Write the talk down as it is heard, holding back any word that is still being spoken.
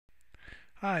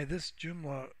Hi, this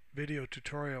Joomla video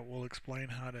tutorial will explain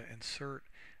how to insert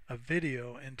a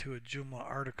video into a Joomla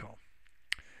article.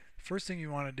 First thing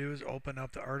you want to do is open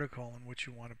up the article in which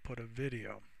you want to put a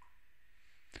video.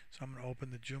 So I'm going to open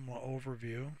the Joomla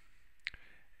overview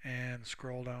and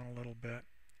scroll down a little bit.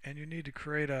 And you need to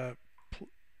create a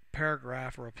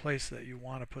paragraph or a place that you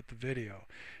want to put the video.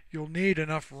 You'll need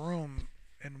enough room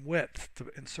and width to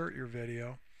insert your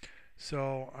video.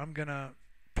 So I'm going to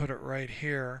put it right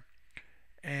here,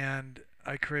 and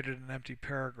I created an empty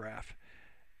paragraph.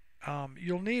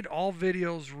 You'll need all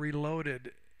videos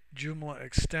reloaded Joomla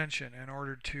extension in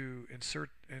order to insert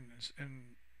in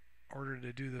order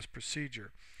to do this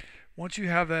procedure. Once you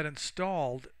have that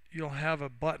installed, you'll have a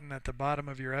button at the bottom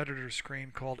of your editor screen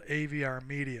called AVR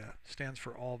Media. Stands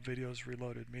for All Videos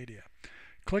Reloaded Media.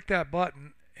 Click that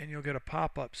button and you'll get a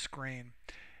pop-up screen,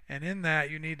 and in that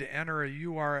you need to enter a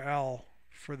URL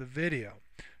for the video.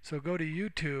 So go to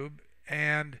YouTube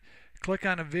and click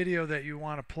on a video that you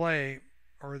want to play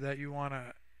or that you want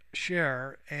to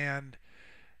share, and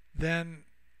then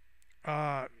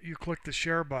you click the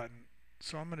share button.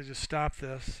 So I'm going to just stop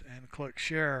this and click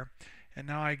share, and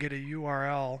now I get a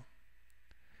URL,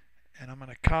 and I'm going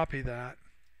to copy that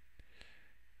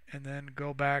and then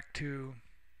go back to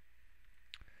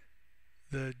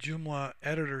the Joomla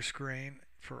editor screen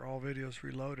for All Videos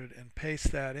Reloaded and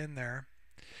paste that in there.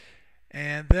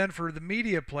 And then for the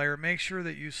media player, make sure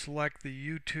that you select the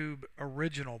YouTube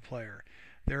original player.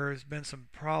 There has been some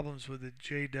problems with the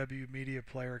JW media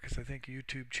player because I think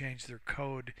YouTube changed their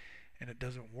code and it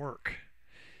doesn't work.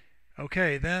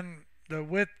 Okay, then the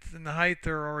width and the height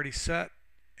are already set,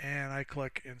 and I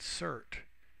click insert.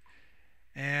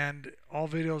 And All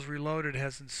Videos Reloaded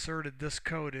has inserted this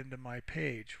code into my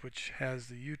page, which has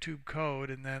the YouTube code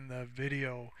and then the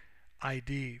video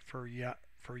ID for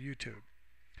YouTube.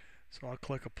 So I'll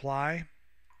click apply,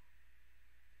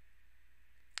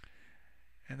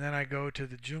 and then I go to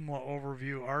the Joomla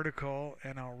overview article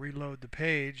and I'll reload the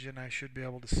page, and I should be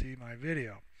able to see my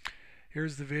video.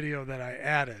 Here's the video that I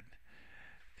added.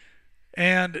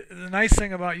 And the nice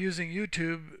thing about using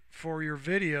YouTube for your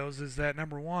videos is that,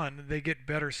 number one, they get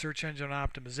better search engine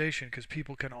optimization because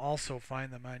people can also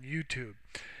find them on YouTube.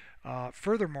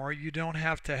 Furthermore, you don't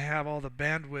have to have all the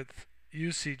bandwidth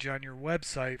usage on your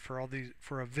website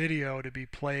for a video to be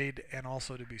played and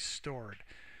also to be stored.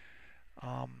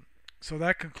 So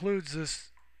that concludes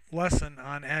this lesson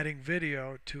on adding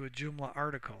video to a Joomla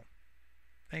article.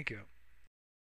 Thank you.